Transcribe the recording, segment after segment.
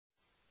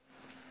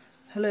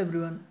Hello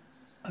everyone.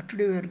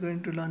 Today we are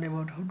going to learn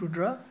about how to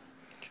draw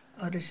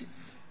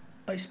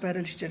a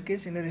spiral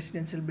staircase in a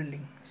residential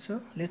building. So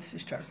let's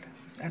start.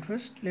 At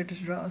first, let us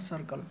draw a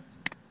circle.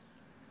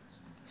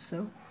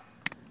 So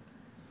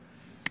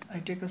I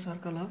take a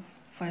circle of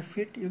 5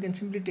 feet. You can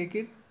simply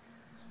take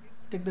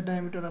the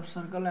diameter of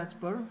circle as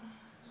per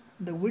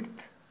the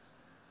width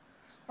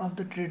of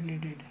the thread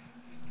needed.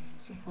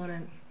 So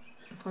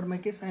for my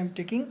case, I am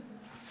taking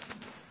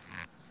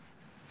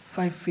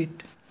 5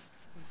 feet.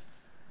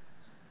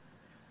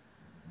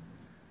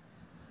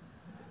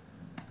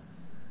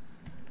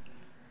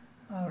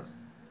 Our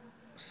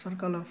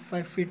circle of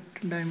 5 feet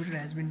diameter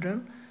has been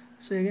drawn.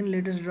 So again,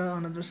 let us draw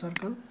another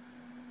circle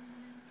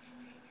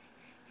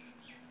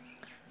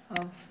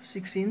of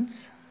 6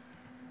 inches.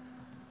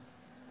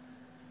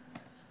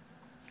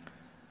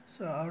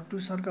 So our two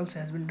circles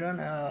has been drawn.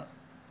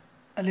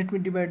 Let me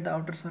divide the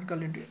outer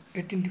circle into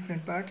 18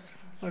 different parts.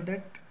 For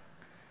that,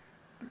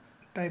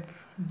 type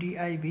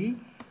div,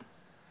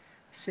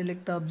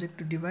 select the object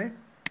to divide,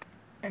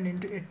 and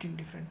into 18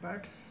 different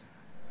parts,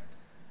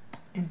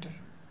 enter.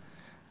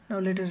 Now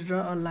let us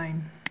draw a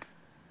line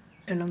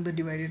along the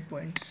divided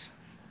points.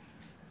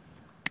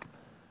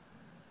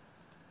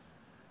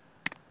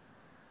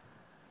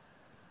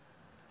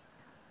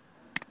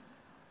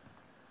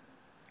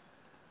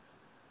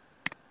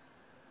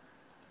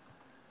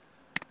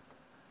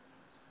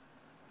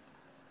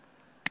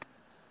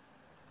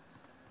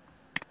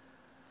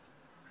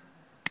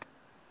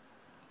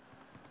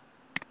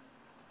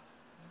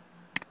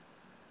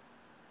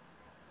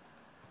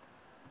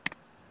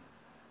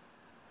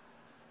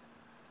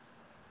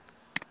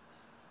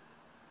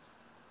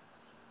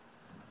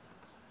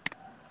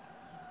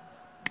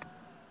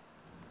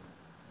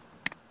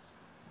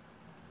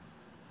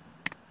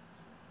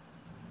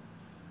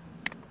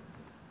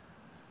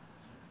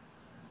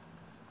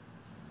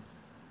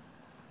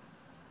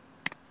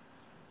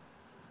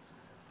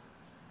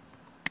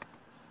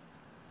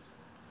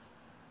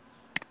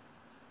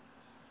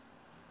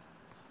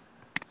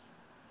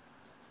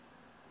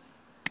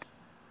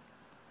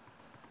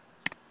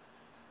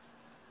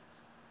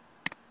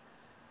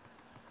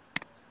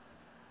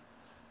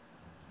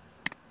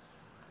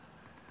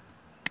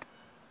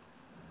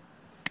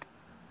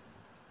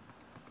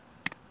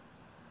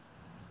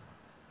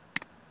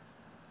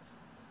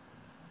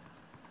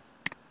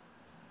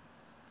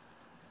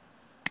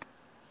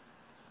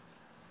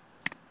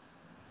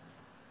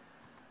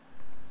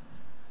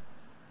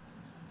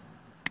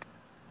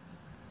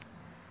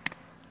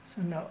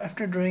 So now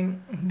after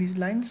drawing these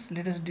lines,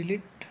 let us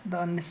delete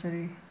the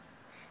unnecessary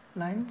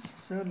lines.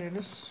 So let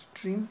us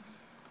trim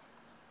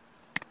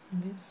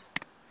this,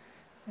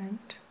 and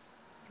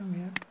from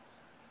here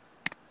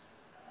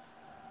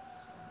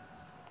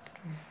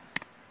to here.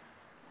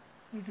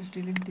 Let us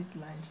delete these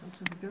lines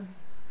also, because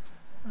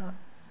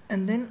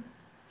and then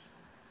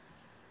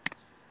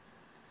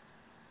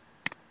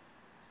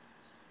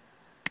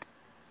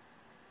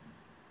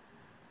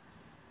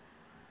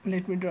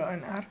let me draw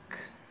an arc.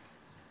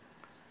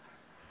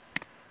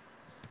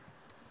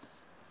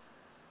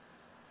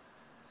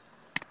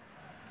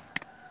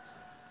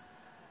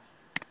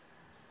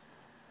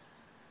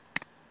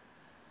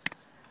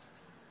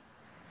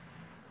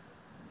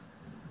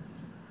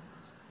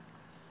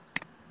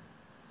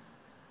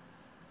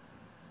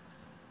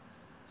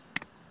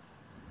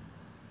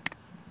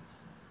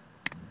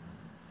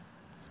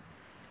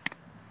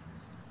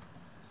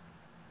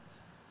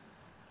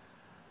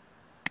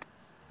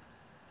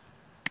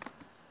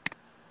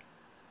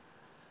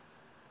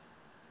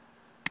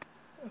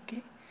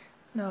 Okay,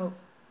 now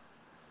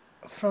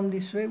from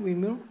this way we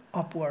move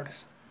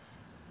upwards,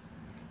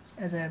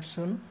 as I have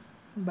shown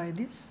by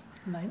this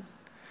line.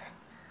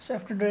 So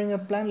after drawing a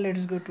plan, let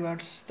us go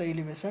towards the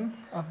elevation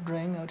of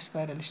drawing our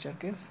spiral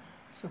staircase.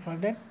 So for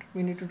that,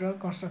 we need to draw a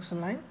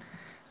construction line,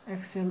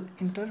 XL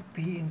enter,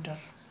 P enter,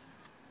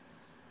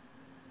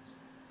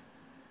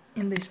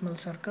 in the small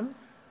circle,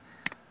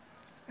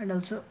 and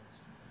also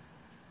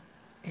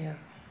here.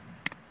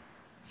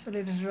 So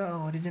let us draw a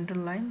horizontal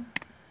line.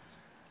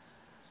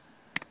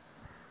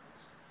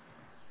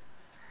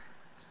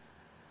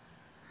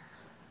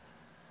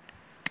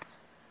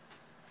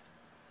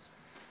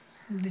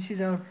 This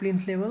is our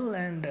plinth level,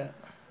 and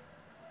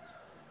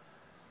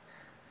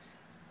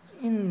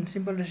in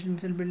simple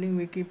residential building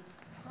we keep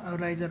our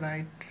riser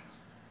height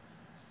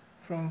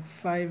from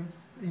 5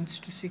 inch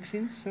to 6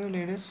 inch. So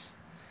let us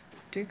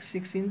take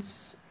 6 inch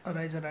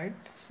riser height.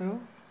 So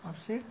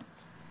offset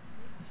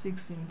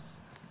 6 inch.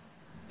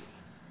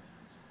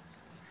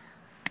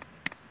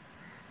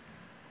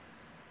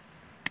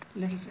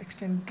 Let us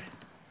extend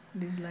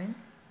this line.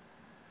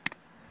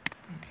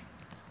 Okay.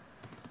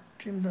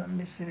 Trim the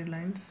unnecessary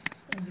lines,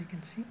 as you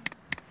can see.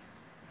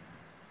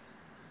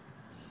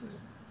 So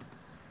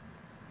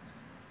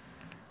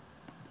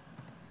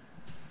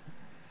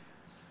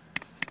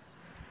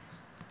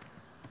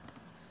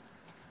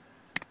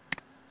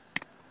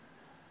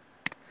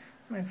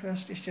my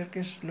first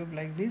staircase look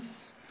like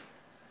this.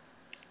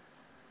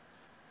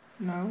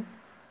 Now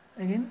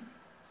again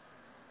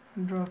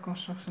draw a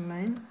construction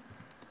line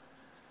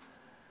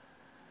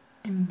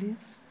in this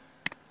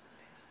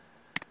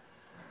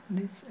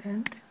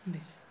and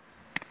this.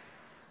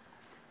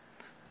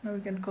 Now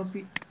we can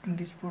copy in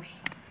this portion.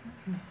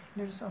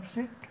 Let us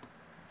offset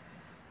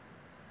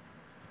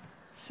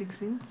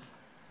 6 inch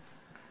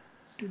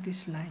to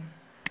this line.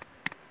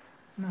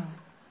 Now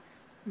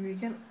we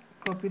can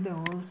copy the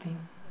whole thing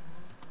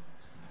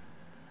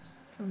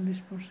from this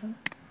portion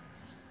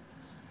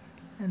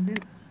and then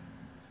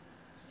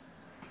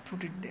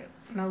put it there.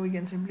 Now we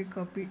can simply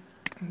copy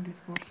in this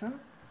portion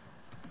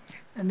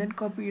and then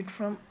copy it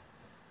from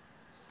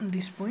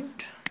this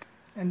point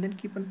and then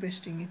keep on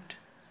pasting it.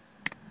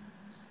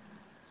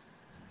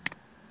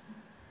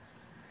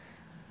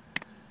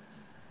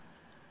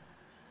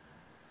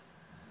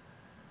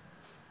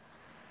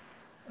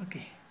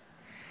 Okay,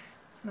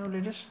 now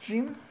let us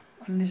trim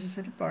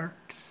unnecessary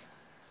parts.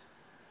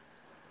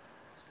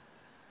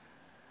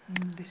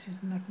 This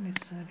is not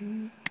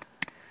necessary.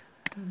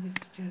 This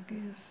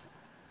staircase,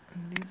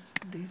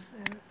 this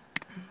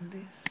and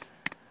this.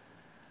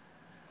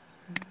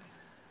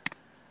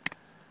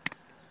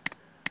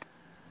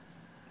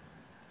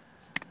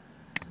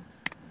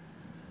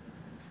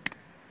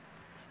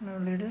 Now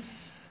let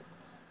us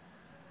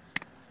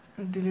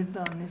delete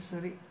the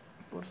unnecessary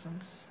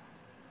portions.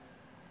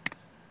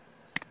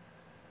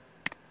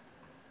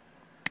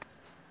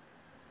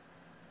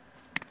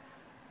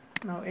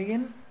 Now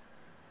again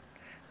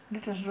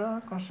let us draw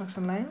a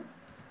construction line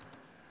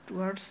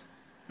towards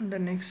the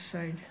next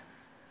side.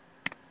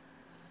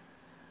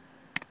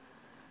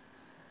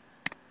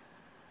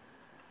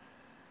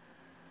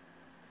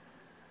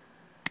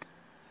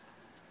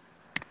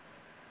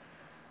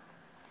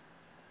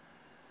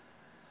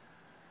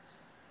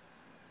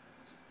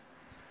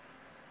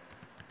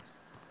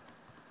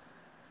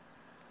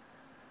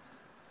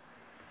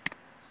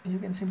 You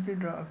can simply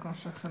draw a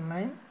construction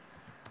line,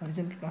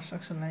 horizontal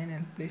construction line,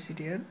 and place it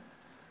here,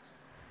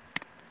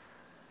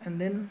 and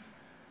then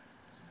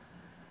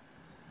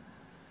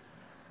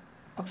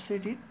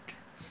offset it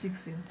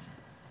 6 inch.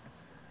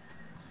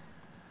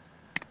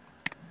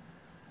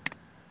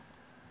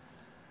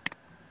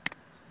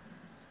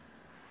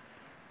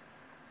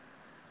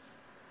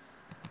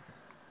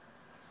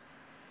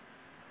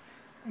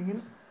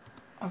 Again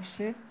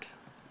offset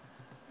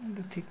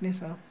the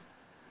thickness of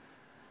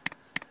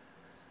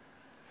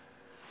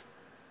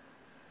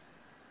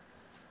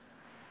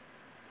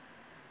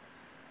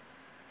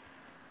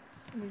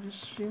we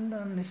just trim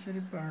the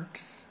unnecessary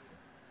parts.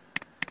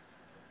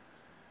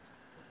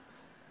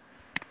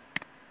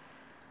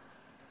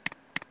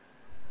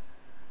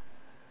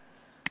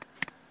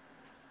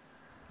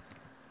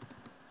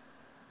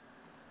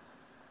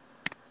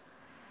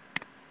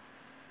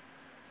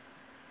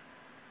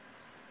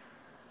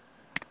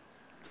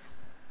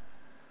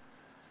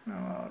 Now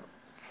our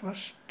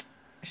first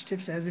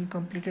steps has been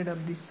completed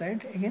of this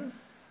side. Again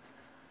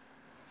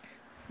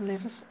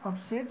let us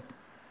offset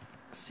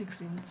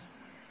 6 inch.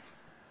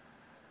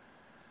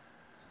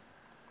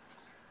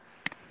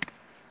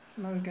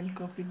 Now we can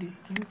copy these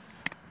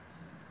things.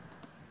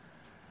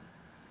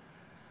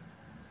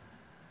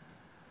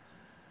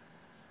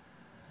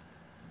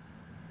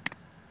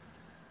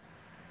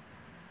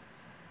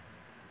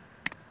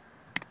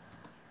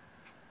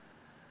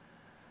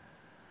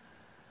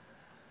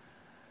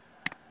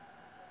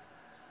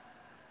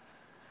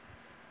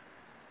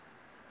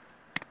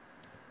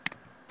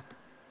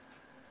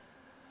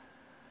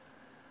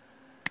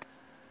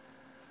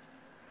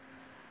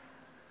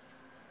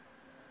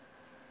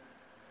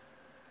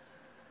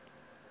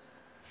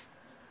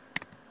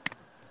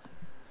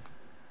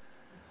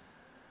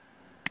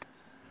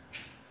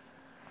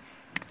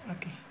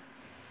 Okay,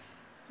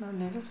 now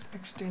let us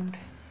extend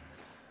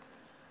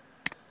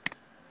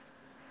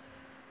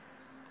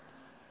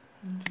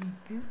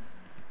this.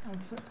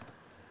 Also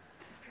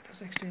let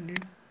us extend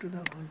it to the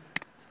hole.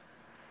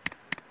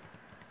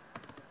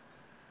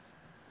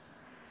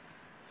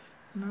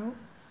 Now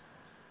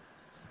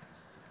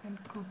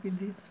and copy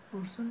these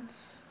portions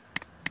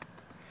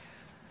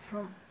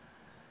from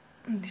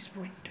this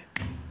point.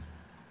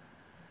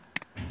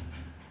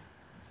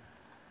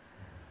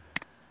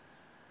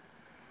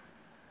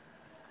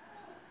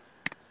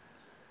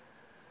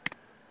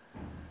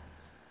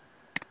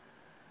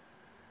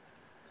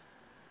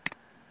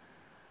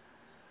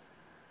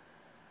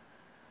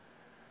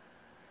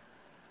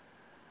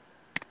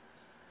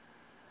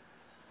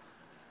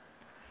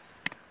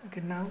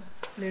 Okay, now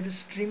let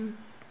us trim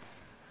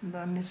the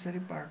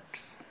unnecessary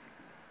parts.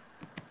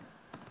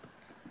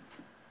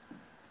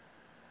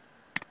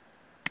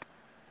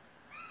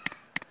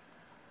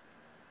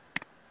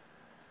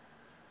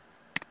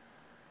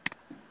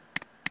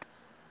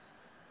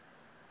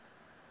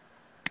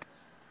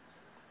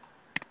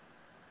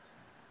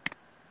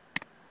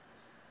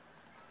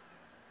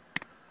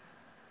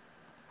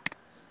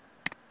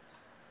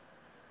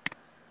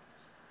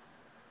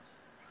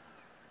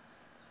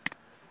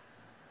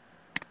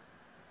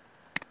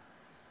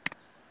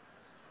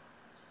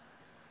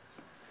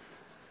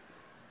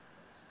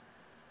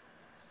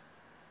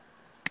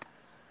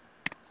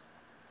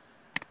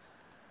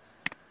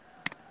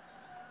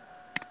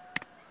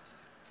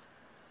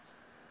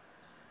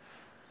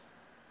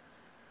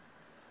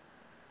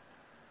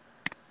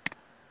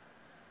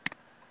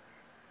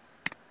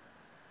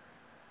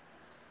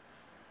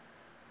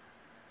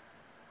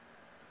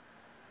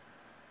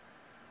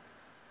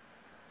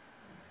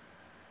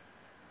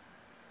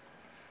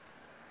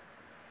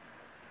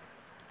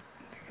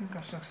 in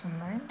construction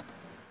line,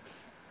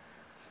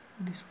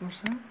 this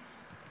portion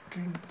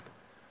trim.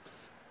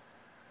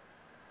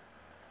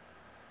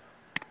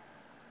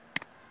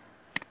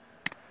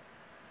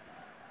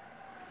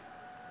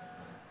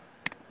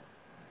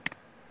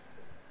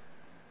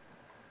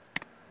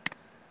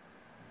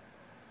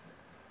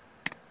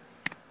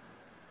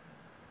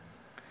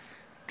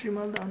 Trim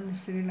all the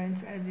unnecessary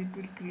lines as it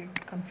will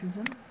create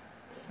confusion.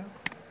 So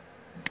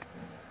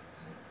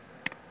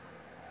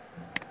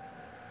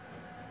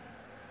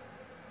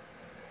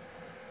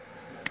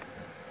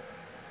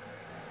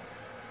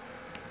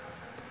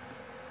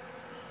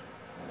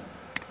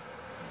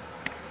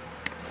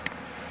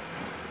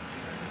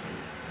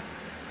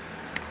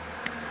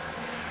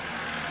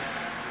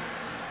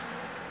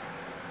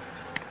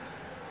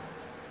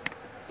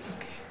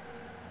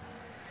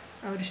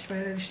our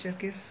spiral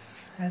staircase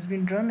has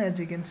been drawn. As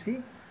you can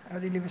see, our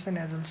elevation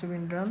has also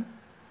been drawn,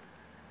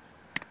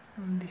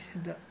 and this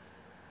is the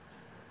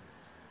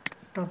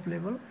top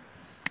level.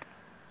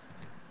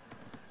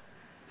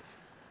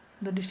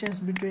 The distance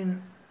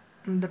between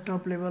the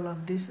top level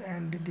of this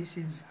and this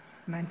is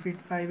 9 feet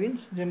 5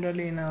 inch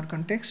generally in our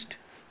context,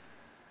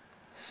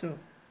 so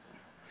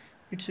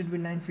it should be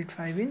 9 feet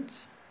 5 inch.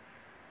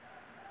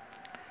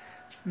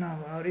 Now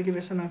our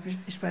elevation of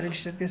spiral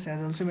staircase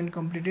has also been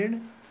completed,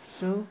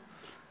 so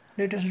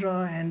let us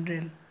draw a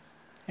handrail.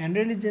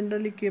 Handrail is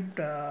generally kept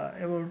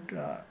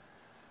about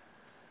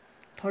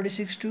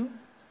 36 to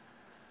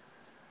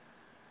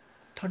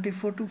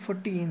 34 to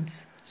 40 inch,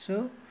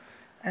 so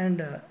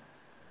and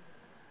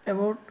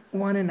about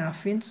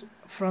 1.5 inch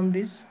from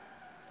this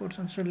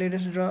portion. So let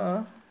us draw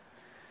a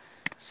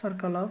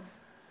circle of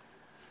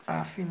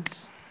half inch.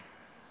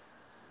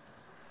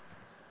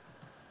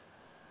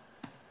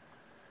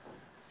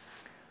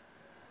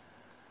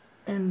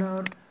 And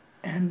our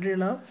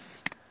handrail of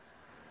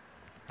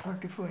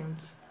 34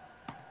 inch.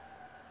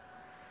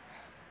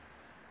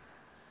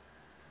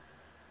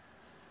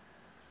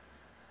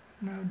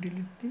 Now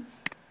delete this,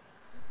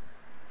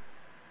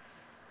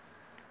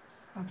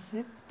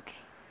 offset.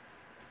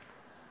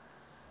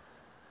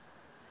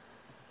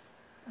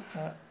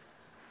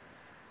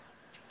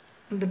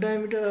 The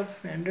diameter of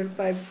handrail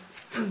pipe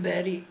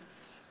vary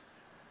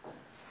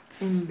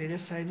in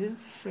various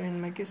sizes, so in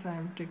my case I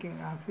am taking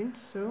half inch,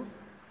 so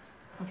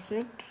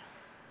offset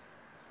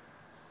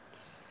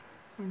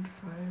 0.5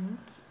 inch.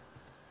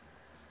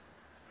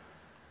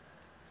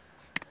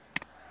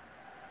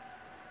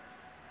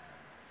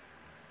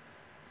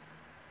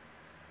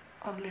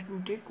 Or let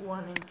me take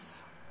 1 inch.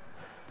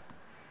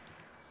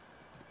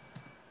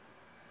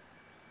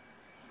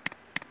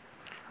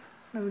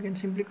 Now we can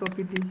simply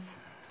copy this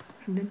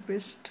and then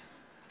paste.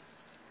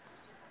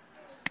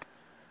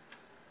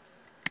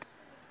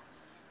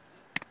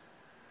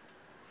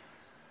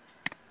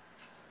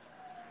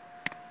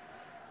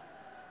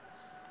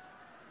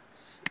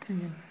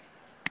 Again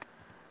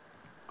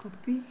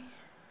copy,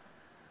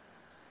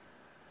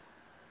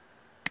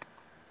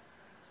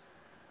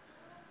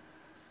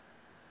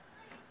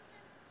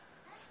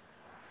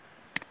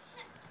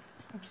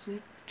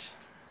 offset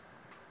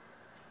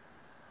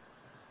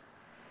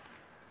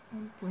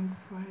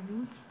 1.5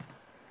 inch.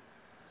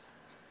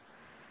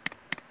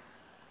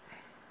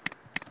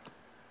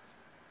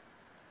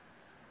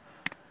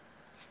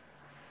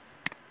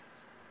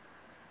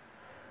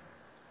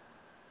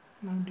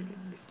 Now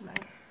delete this line.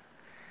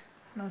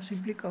 Now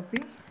simply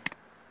copy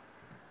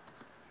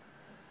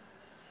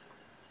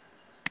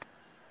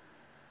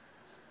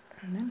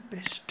and then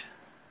paste.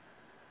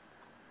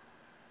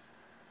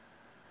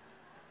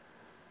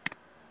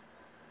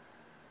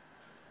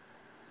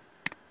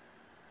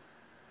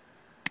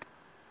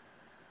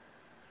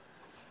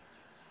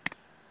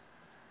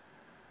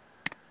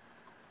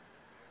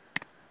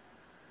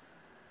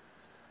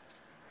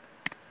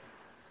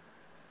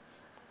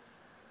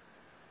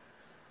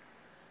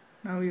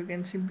 Now you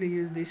can simply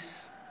use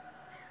this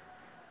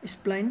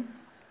spline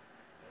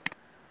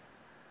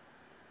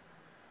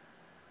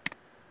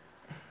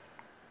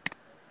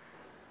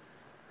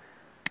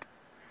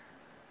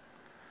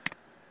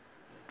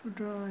to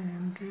draw a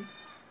handrail.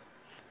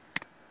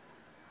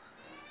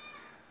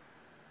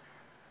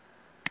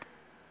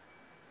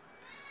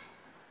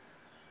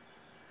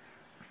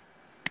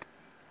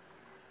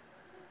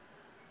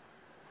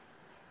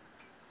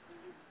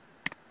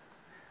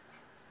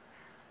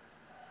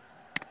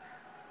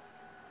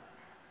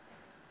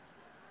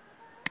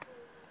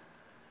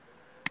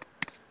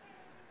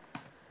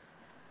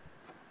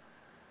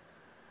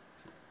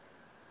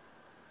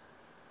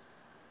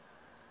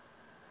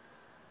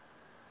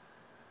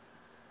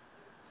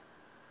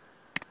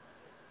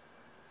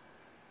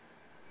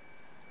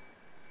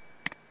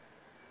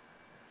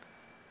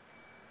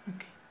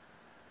 Okay.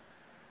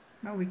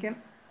 Now we can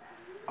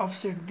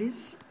offset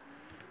this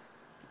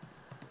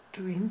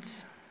 2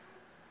 inch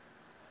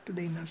to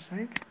the inner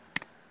side.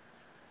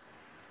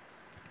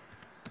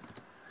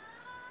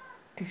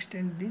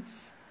 Extend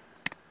this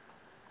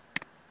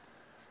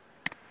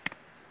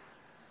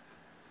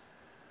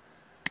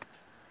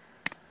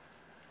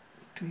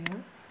to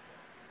here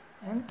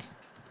and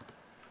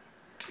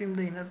trim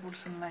the inner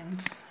portion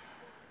lines.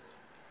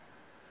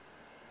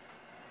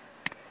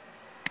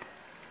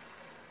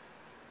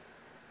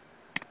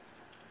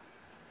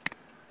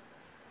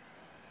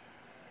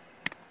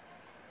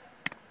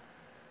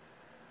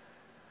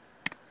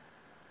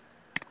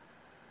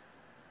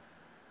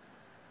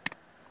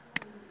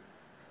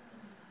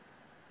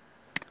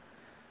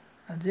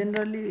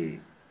 Generally,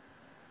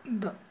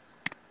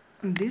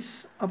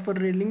 this upper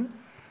railing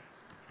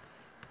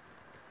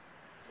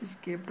is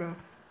kept of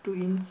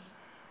 2-inch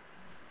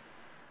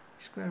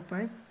square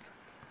pipe.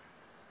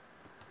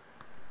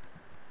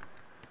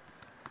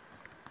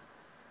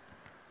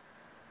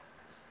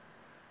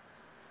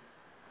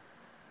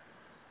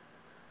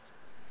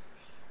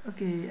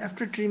 Okay,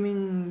 after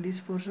trimming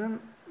this portion,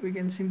 we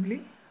can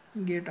simply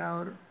get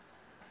our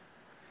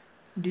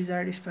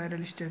desired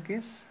spiral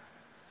staircase.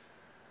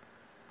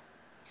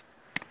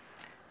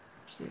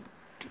 Set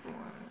one.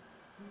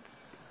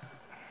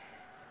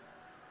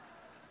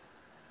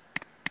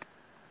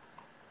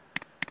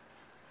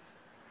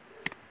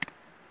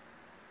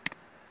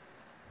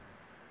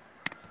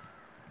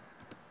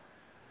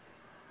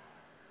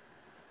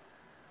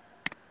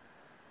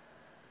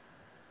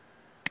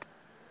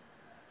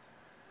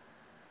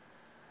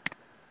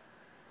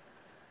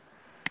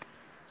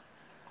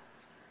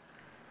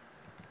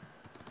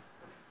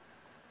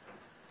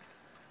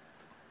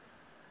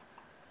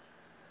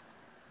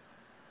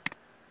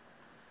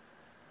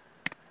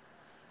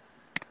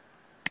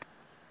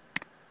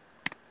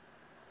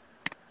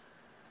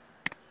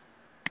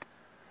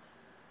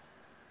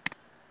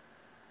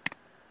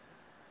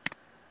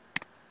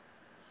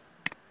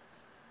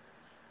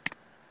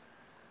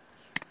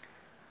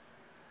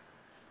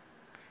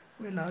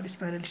 Well, our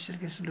spiral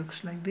staircase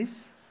looks like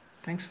this.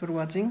 Thanks for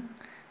watching,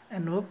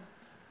 and hope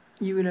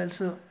you will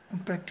also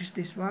practice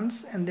this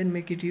once and then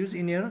make it use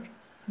in your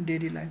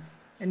daily life.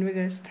 Anyway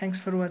guys, thanks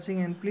for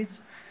watching, and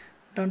please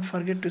don't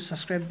forget to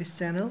subscribe this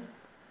channel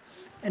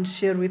and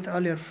share with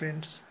all your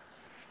friends.